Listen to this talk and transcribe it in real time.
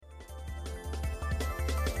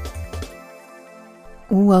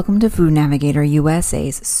Welcome to Food Navigator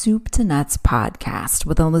USA's Soup to Nuts podcast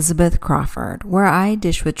with Elizabeth Crawford, where I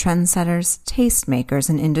dish with trendsetters, tastemakers,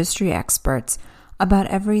 and industry experts about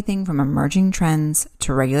everything from emerging trends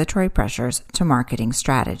to regulatory pressures to marketing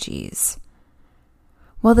strategies.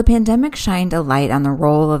 While the pandemic shined a light on the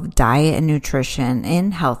role of diet and nutrition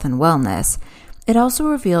in health and wellness, it also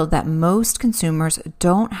revealed that most consumers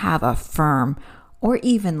don't have a firm or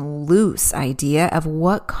even loose idea of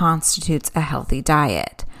what constitutes a healthy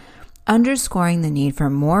diet, underscoring the need for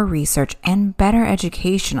more research and better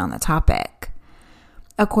education on the topic.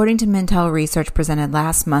 According to Mintel research presented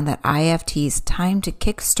last month at IFT's Time to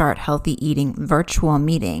Kickstart Healthy Eating virtual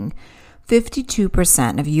meeting,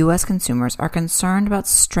 52% of U.S. consumers are concerned about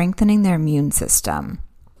strengthening their immune system,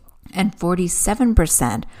 and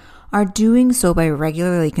 47% are doing so by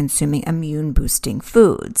regularly consuming immune-boosting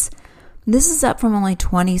foods. This is up from only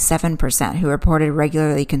 27% who reported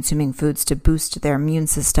regularly consuming foods to boost their immune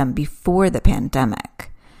system before the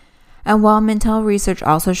pandemic. And while Mintel research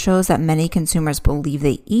also shows that many consumers believe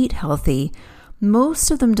they eat healthy,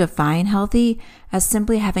 most of them define healthy as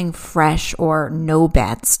simply having fresh or no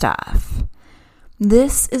bad stuff.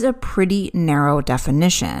 This is a pretty narrow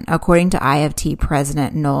definition, according to IFT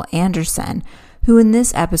President Noel Anderson, who in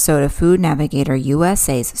this episode of Food Navigator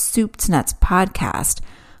USA's Soup to Nuts podcast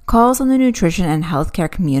calls on the nutrition and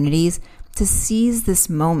healthcare communities to seize this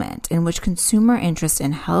moment in which consumer interest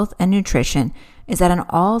in health and nutrition is at an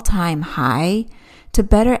all-time high to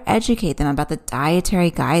better educate them about the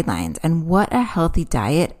dietary guidelines and what a healthy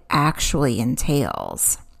diet actually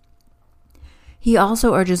entails. He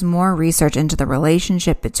also urges more research into the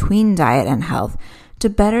relationship between diet and health to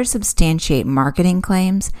better substantiate marketing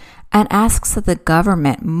claims and asks that the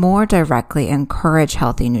government more directly encourage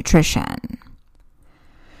healthy nutrition.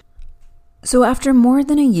 So after more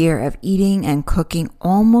than a year of eating and cooking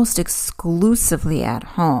almost exclusively at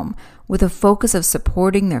home, with a focus of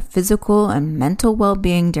supporting their physical and mental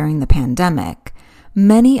well-being during the pandemic,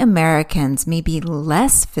 many Americans may be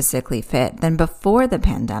less physically fit than before the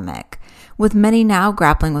pandemic, with many now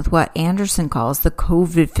grappling with what Anderson calls the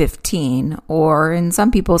COVID-15, or in some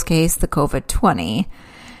people's case, the COVID-20.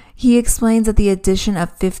 He explains that the addition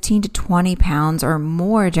of 15 to 20 pounds or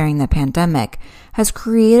more during the pandemic has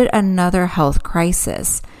created another health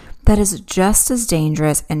crisis that is just as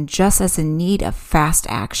dangerous and just as in need of fast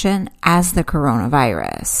action as the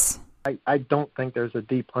coronavirus. I don't think there's a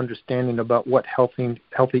deep understanding about what healthy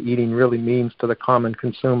eating really means to the common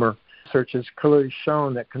consumer. Research has clearly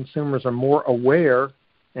shown that consumers are more aware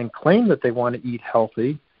and claim that they want to eat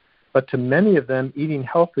healthy, but to many of them, eating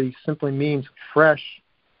healthy simply means fresh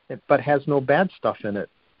but has no bad stuff in it.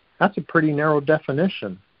 That's a pretty narrow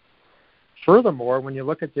definition. Furthermore, when you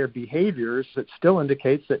look at their behaviors, it still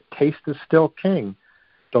indicates that taste is still king.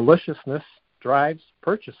 Deliciousness drives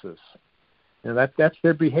purchases. And that's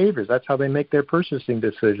their behaviors. That's how they make their purchasing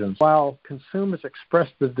decisions. While consumers express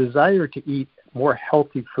the desire to eat more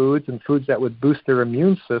healthy foods and foods that would boost their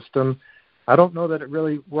immune system, I don't know that it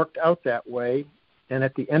really worked out that way. And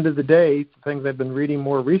at the end of the day, the things I've been reading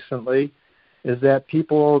more recently is that the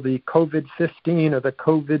COVID-15 or the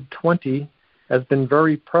COVID-20 has been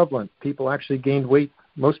very prevalent. People actually gained weight.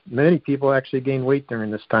 Many people actually gained weight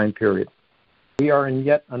during this time period. We are in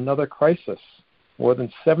yet another crisis. More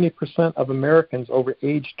than 70% of Americans over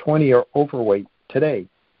age 20 are overweight today,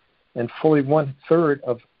 and fully one-third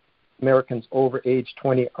of Americans over age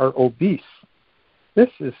 20 are obese.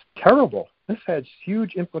 This is terrible. This has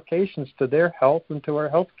huge implications to their health and to our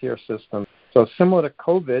healthcare system. So similar to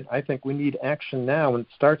COVID, I think we need action now, and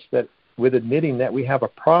it starts with admitting that we have a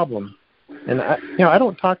problem. And I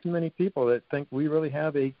don't talk to many people that think we really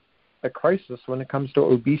have a crisis when it comes to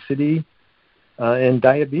obesity and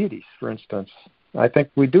diabetes, for instance. I think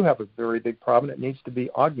we do have a very big problem. It needs to be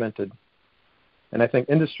augmented. And I think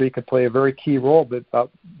industry could play a very key role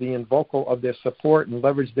about being vocal of their support and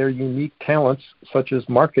leverage their unique talents, such as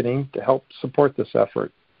marketing, to help support this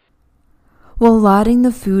effort. While lauding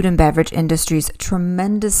the food and beverage industry's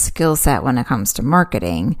tremendous skill set when it comes to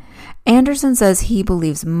marketing, Anderson says he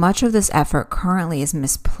believes much of this effort currently is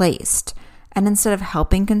misplaced, and instead of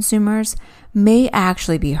helping consumers, may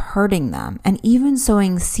actually be hurting them and even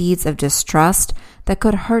sowing seeds of distrust that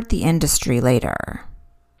could hurt the industry later.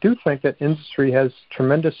 I do think that industry has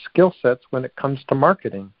tremendous skill sets when it comes to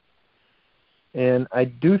marketing. And I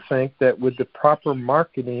do think that with the proper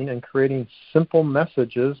marketing and creating simple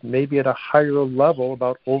messages, maybe at a higher level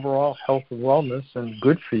about overall health and wellness and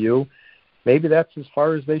good for you, maybe that's as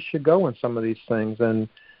far as they should go in some of these things. And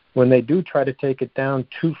when they do try to take it down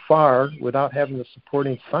too far without having the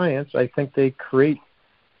supporting science, I think they create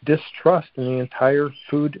distrust in the entire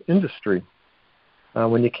food industry.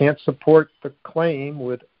 When you can't support the claim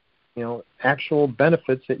with actual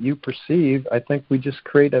benefits that you perceive, I think we just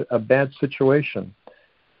create a bad situation.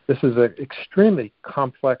 This is an extremely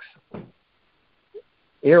complex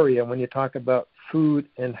area when you talk about food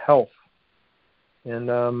and health.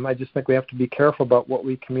 And I just think we have to be careful about what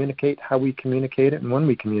we communicate, how we communicate it, and when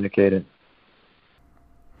we communicate it.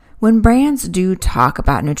 When brands do talk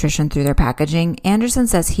about nutrition through their packaging, Anderson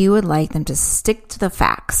says he would like them to stick to the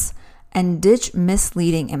facts and ditch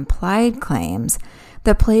misleading implied claims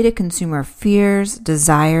that play to consumer fears,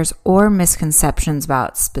 desires, or misconceptions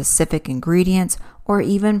about specific ingredients or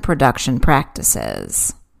even production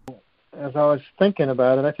practices. As I was thinking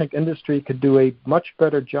about it, I think industry could do a much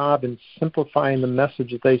better job in simplifying the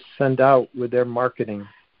message that they send out with their marketing.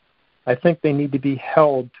 I think they need to be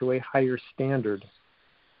held to a higher standard.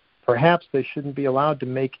 Perhaps they shouldn't be allowed to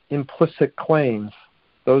make implicit claims,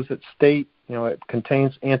 those that state, it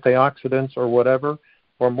contains antioxidants or whatever,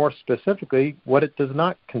 or more specifically, what it does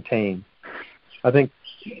not contain. I think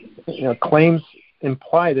claims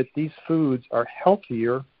imply that these foods are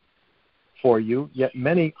healthier for you, yet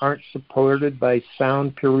many aren't supported by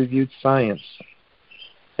sound peer-reviewed science.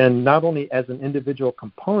 And not only as an individual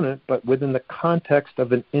component, but within the context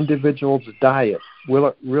of an individual's diet. Will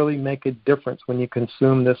it really make a difference when you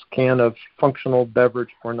consume this can of functional beverage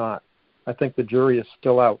or not? I think the jury is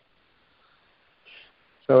still out.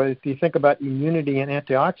 So if you think about immunity and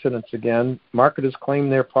antioxidants again, marketers claim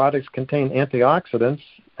their products contain antioxidants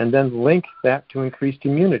and then link that to increased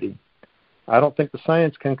immunity. I don't think the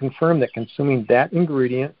science can confirm that consuming that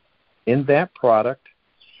ingredient in that product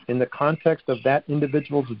in the context of that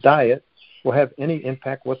individual's diet will have any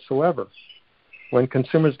impact whatsoever. When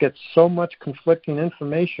consumers get so much conflicting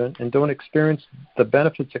information and don't experience the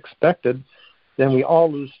benefits expected, then we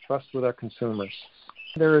all lose trust with our consumers.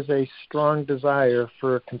 There is a strong desire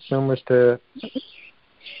for consumers to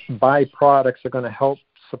buy products that are going to help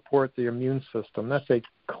support the immune system. That's a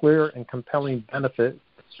clear and compelling benefit,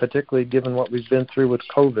 particularly given what we've been through with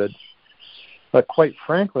COVID. But quite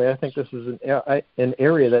frankly, I think this is an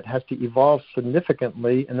area that has to evolve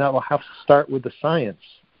significantly, and that will have to start with the science.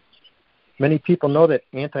 Many people know that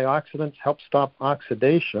antioxidants help stop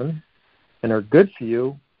oxidation and are good for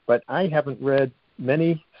you, but I haven't read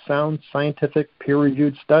many sound scientific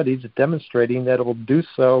peer-reviewed studies demonstrating that it will do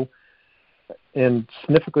so and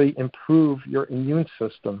significantly improve your immune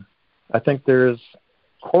system. I think there is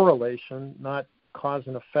correlation, not cause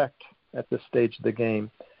and effect at this stage of the game.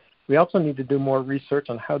 We also need to do more research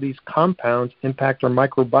on how these compounds impact our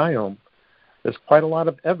microbiome. There's quite a lot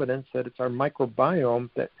of evidence that it's our microbiome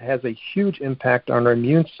that has a huge impact on our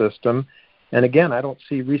immune system. And again, I don't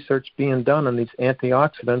see research being done on these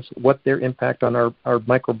antioxidants, what their impact on our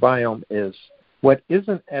microbiome is. What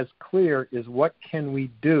isn't as clear is what can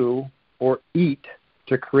we do or eat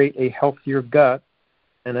to create a healthier gut,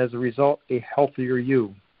 and as a result, a healthier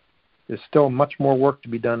you. There's still much more work to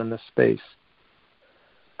be done in this space.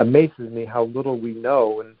 It amazes me how little we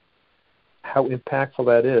know and how impactful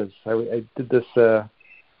that is. I did this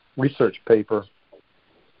research paper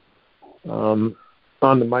on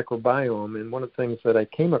the microbiome, and one of the things that I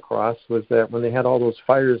came across was that when they had all those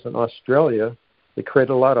fires in Australia, they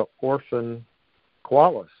created a lot of orphan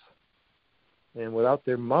koalas. And without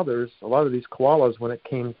their mothers, a lot of these koalas, when it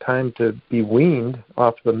came time to be weaned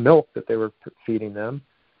off the milk that they were feeding them,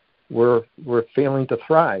 were failing to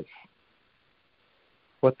thrive.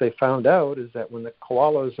 What they found out is that when the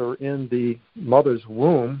koalas are in the mother's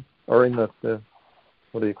womb, or in the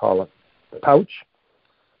pouch,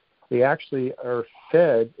 they actually are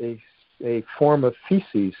fed a form of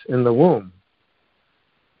feces in the womb.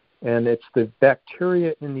 And it's the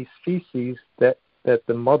bacteria in these feces that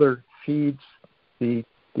the mother feeds the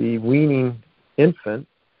weaning infant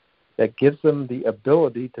that gives them the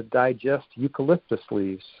ability to digest eucalyptus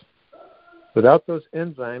leaves. Without those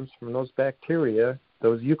enzymes from those bacteria,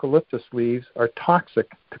 those eucalyptus leaves are toxic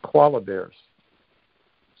to koala bears.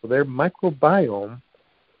 So their microbiome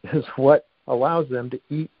is what allows them to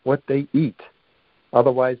eat what they eat.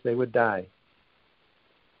 Otherwise, they would die.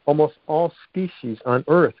 Almost all species on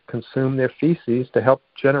Earth consume their feces to help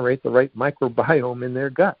generate the right microbiome in their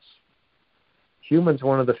guts. Humans are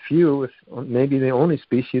one of the few, if maybe the only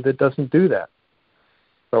species that doesn't do that.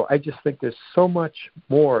 So I just think there's so much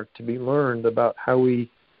more to be learned about how we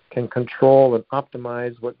can control and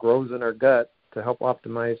optimize what grows in our gut to help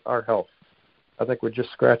optimize our health. I think we're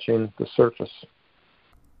just scratching the surface.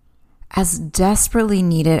 As desperately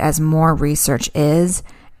needed as more research is,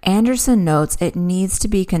 Anderson notes it needs to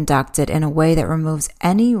be conducted in a way that removes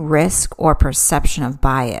any risk or perception of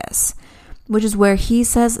bias, which is where he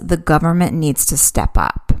says the government needs to step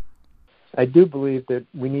up. I do believe that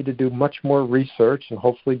we need to do much more research, and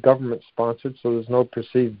hopefully government-sponsored so there's no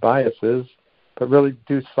perceived biases, but really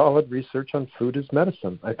do solid research on food as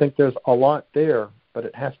medicine. I think there's a lot there, but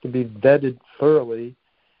it has to be vetted thoroughly,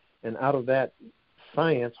 and out of that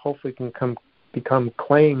science hopefully can become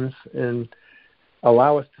claims and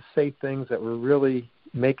allow us to say things that will really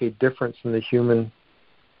make a difference in the human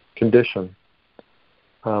condition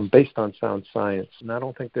based on sound science. And I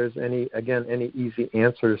don't think there's any easy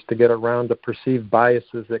answers to get around the perceived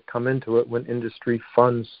biases that come into it when industry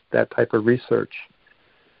funds that type of research.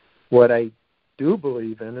 What I do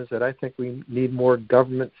believe in is that I think we need more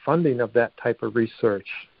government funding of that type of research.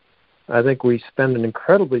 I think we spend an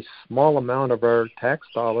incredibly small amount of our tax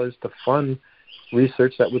dollars to fund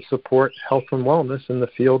research that would support health and wellness in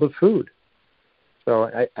the field of food.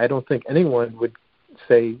 So I don't think anyone would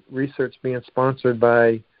say research being sponsored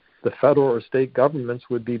by the federal or state governments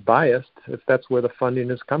would be biased if that's where the funding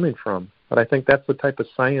is coming from. But I think that's the type of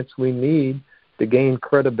science we need to gain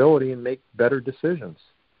credibility and make better decisions.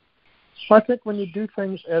 So I think when you do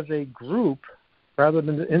things as a group rather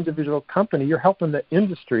than the individual company, you're helping the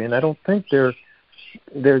industry, and I don't think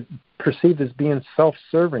they're perceived as being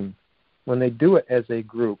self-serving when they do it as a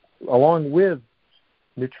group, along with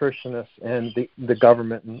nutritionists and the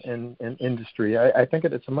government and industry. I think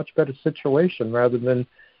it's a much better situation rather than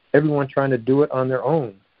everyone trying to do it on their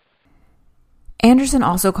own. Anderson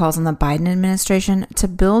also calls on the Biden administration to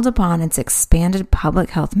build upon its expanded public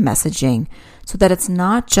health messaging so that it's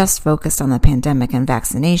not just focused on the pandemic and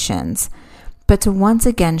vaccinations, but to once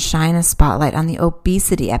again shine a spotlight on the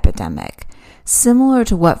obesity epidemic, similar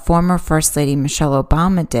to what former First Lady Michelle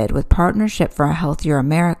Obama did with Partnership for a Healthier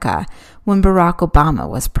America when Barack Obama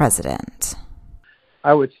was president.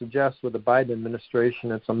 I would suggest with the Biden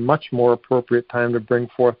administration, it's a much more appropriate time to bring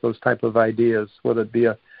forth those type of ideas, whether it be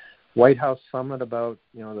a White House summit about,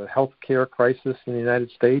 the health care crisis in the United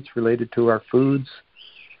States related to our foods,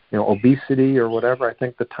 obesity or whatever. I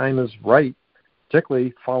think the time is right,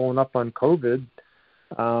 particularly following up on COVID,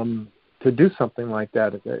 to do something like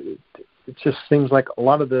that. It just seems like a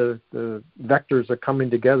lot of the vectors are coming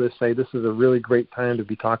together to say this is a really great time to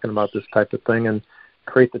be talking about this type of thing and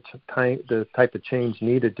create the type of change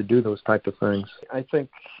needed to do those type of things. I think,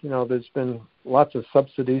 there's been lots of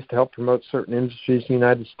subsidies to help promote certain industries in the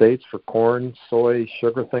United States for corn, soy,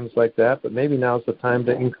 sugar, things like that, but maybe now's the time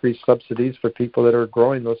to increase subsidies for people that are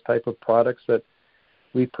growing those type of products that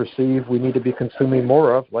we perceive we need to be consuming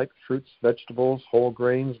more of, like fruits, vegetables, whole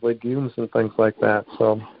grains, legumes, and things like that.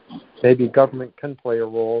 So maybe government can play a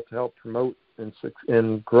role to help promote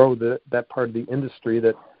and grow that part of the industry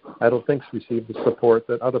that I don't think's received the support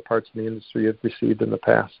that other parts of the industry have received in the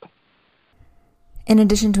past. In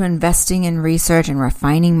addition to investing in research and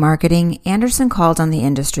refining marketing, Anderson called on the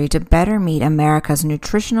industry to better meet America's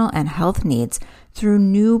nutritional and health needs through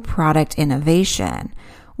new product innovation,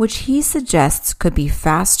 which he suggests could be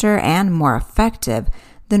faster and more effective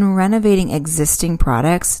than renovating existing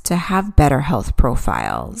products to have better health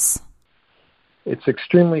profiles. It's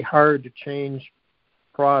extremely hard to change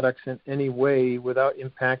products in any way without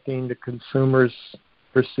impacting the consumer's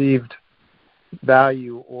perceived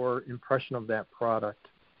value or impression of that product.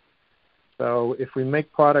 So if we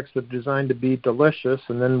make products that are designed to be delicious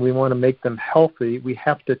and then we want to make them healthy, we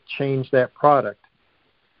have to change that product.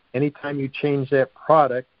 Anytime you change that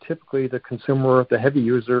product, typically the consumer, the heavy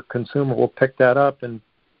user consumer, will pick that up and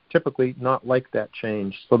typically not like that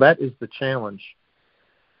change. So that is the challenge.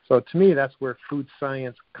 So to me, that's where food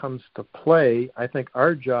science comes to play. I think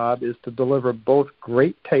our job is to deliver both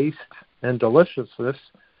great taste and deliciousness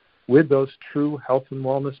with those true health and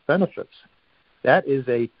wellness benefits. That is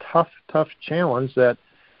a tough challenge that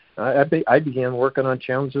I began working on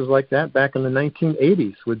challenges like that back in the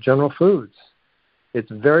 1980s with General Foods.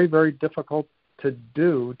 It's very, very difficult to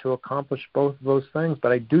do to accomplish both of those things,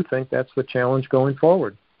 but I do think that's the challenge going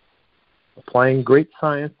forward. Applying great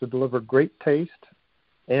science to deliver great taste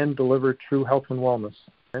and deliver true health and wellness.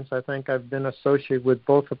 And so I think I've been associated with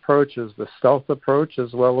both approaches, the stealth approach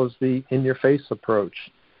as well as the in-your-face approach.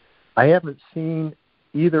 I haven't seen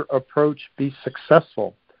either approach be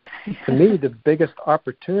successful. To me, the biggest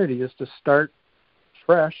opportunity is to start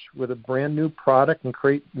fresh with a brand new product and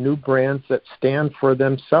create new brands that stand for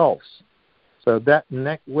themselves. So that in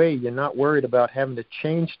that way, you're not worried about having to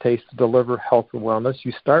change taste to deliver health and wellness.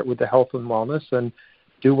 You start with the health and wellness and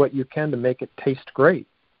do what you can to make it taste great.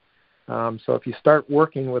 So if you start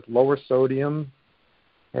working with lower sodium,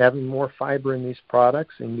 having more fiber in these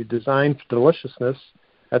products, and you design for deliciousness,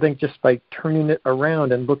 I think just by turning it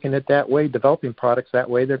around and looking at that way, developing products that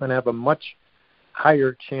way, they're going to have a much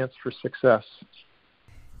higher chance for success.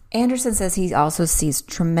 Anderson says he also sees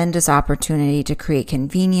tremendous opportunity to create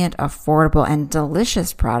convenient, affordable, and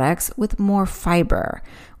delicious products with more fiber,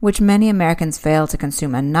 which many Americans fail to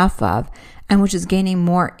consume enough of and which is gaining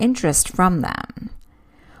more interest from them.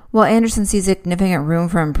 While Anderson sees significant room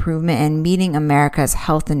for improvement in meeting America's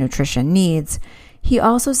health and nutrition needs, he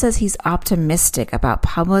also says he's optimistic about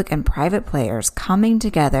public and private players coming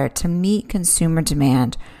together to meet consumer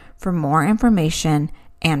demand for more information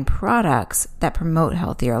and products that promote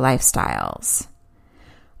healthier lifestyles.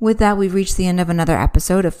 With that, we've reached the end of another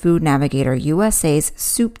episode of Food Navigator USA's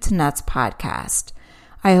Soup to Nuts podcast.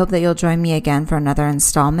 I hope that you'll join me again for another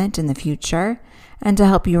installment in the future. And to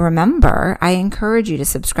help you remember, I encourage you to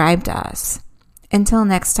subscribe to us. Until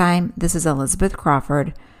next time, this is Elizabeth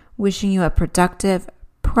Crawford, wishing you a productive,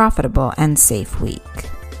 profitable, and safe week.